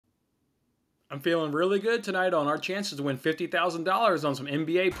I'm feeling really good tonight on our chances to win $50,000 on some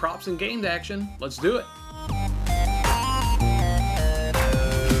NBA props and game action. Let's do it.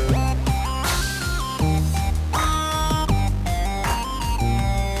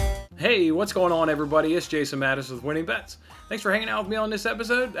 Hey, what's going on, everybody? It's Jason Mattis with Winning Bets. Thanks for hanging out with me on this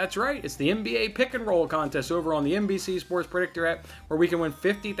episode. That's right, it's the NBA Pick and Roll contest over on the NBC Sports Predictor app, where we can win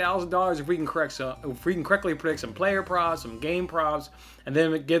 $50,000 if we can correctly predict some player props, some game props, and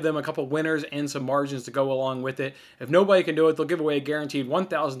then give them a couple winners and some margins to go along with it. If nobody can do it, they'll give away a guaranteed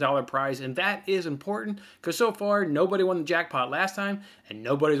 $1,000 prize, and that is important because so far nobody won the jackpot last time, and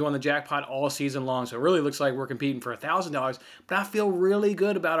nobody's won the jackpot all season long. So it really looks like we're competing for $1,000, but I feel really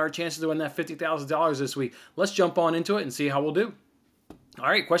good about our chances to win that $50,000 this week. Let's jump on into it and see how we'll do. All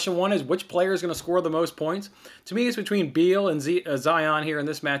right, question one is, which player is going to score the most points? To me, it's between Beal and Zion here in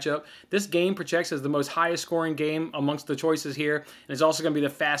this matchup. This game projects as the most highest scoring game amongst the choices here, and it's also going to be the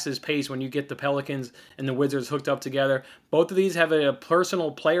fastest pace when you get the Pelicans and the Wizards hooked up together. Both of these have a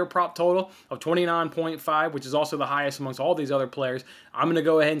personal player prop total of 29.5, which is also the highest amongst all these other players. I'm going to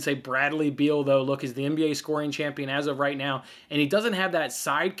go ahead and say Bradley Beal, though. Look, he's the NBA scoring champion as of right now, and he doesn't have that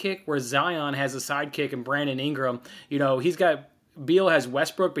sidekick where Zion has a sidekick and Brandon Ingram. You know, Beal has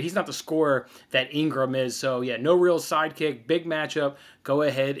Westbrook, but he's not the scorer that Ingram is. So, yeah, no real sidekick. Big matchup. Go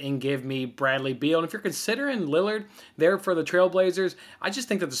ahead and give me Bradley Beal. And if you're considering Lillard there for the Trailblazers, I just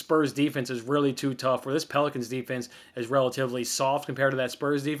think that the Spurs defense is really too tough, where this Pelicans defense is relatively soft compared to that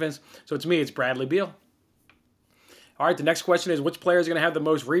Spurs defense. So, to me, it's Bradley Beal. All right, the next question is, which player is going to have the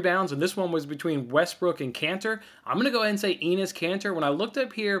most rebounds? And this one was between Westbrook and Kanter. I'm going to go ahead and say Enes Kanter. When I looked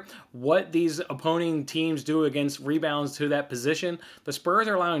up here what these opposing teams do against rebounds to that position, the Spurs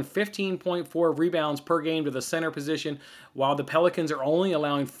are allowing 15.4 rebounds per game to the center position, while the Pelicans are only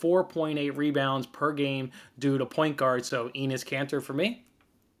allowing 4.8 rebounds per game due to point guard. So Enes Kanter for me.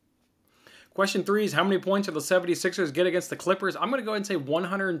 Question 3 is, how many points will the 76ers get against the Clippers? I'm going to go ahead and say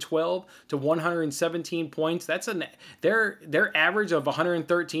 112 to 117 points. That's their average of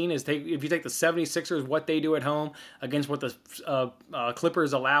 113 is, if you take the 76ers, what they do at home against what the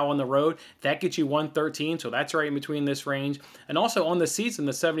Clippers allow on the road, that gets you 113. So that's right in between this range. And also on the season,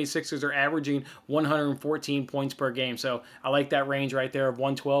 the 76ers are averaging 114 points per game. So I like that range right there of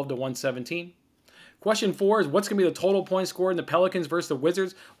 112 to 117. Question 4 is, what's going to be the total points scored in the Pelicans versus the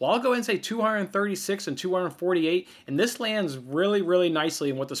Wizards? Well, I'll go ahead and say 236 and 248, and this lands really, really nicely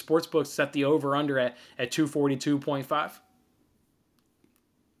in what the sportsbooks set the over-under at 242.5.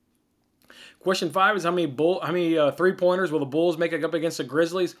 Question 5 is, how many three-pointers will the Bulls make up against the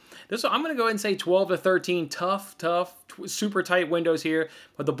Grizzlies? I'm going to go ahead and say 12 to 13. Tough, super tight windows here,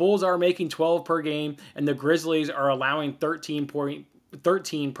 but the Bulls are making 12 per game, and the Grizzlies are allowing 13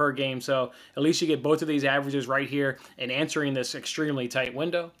 per game, so at least you get both of these averages right here and answering this extremely tight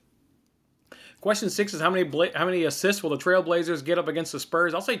window. Question 6 is, how many assists will the Trailblazers get up against the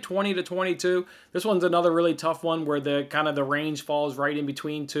Spurs? I'll say 20 to 22. This one's another really tough one where the range falls right in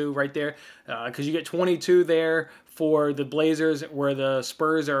between two right there, because you get 22 there for the Blazers, where the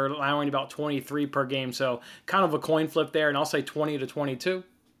Spurs are allowing about 23 per game, so kind of a coin flip there, and I'll say 20 to 22.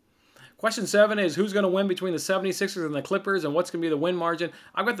 Question 7 is, who's going to win between the 76ers and the Clippers, and what's going to be the win margin?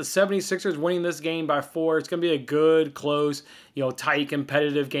 I've got the 76ers winning this game by 4. It's going to be a good, close, tight,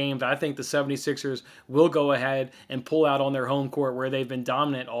 competitive game, but I think the 76ers will go ahead and pull out on their home court where they've been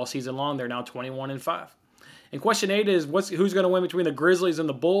dominant all season long. They're now 21-5. And question 8 is, who's going to win between the Grizzlies and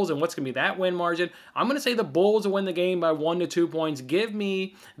the Bulls, and what's going to be that win margin? I'm going to say the Bulls will win the game by 1 to 2 points. Give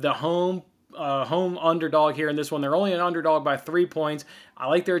me the home underdog here in this one. They're only an underdog by 3 points. I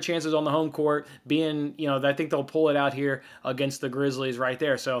like their chances on the home court being, I think they'll pull it out here against the Grizzlies right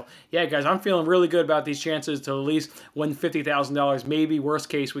there. So, yeah, guys, I'm feeling really good about these chances to at least win $50,000. Maybe, worst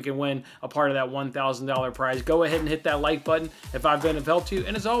case, we can win a part of that $1,000 prize. Go ahead and hit that like button if I've helped you.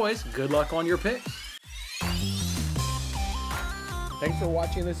 And as always, good luck on your picks. Thanks for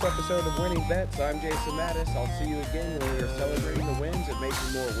watching this episode of Winning Bets. I'm Jason Mattis. I'll see you again when we are celebrating the wins and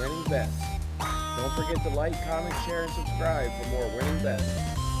making more winning bets. Don't forget to like, comment, share, and subscribe for more winning bets.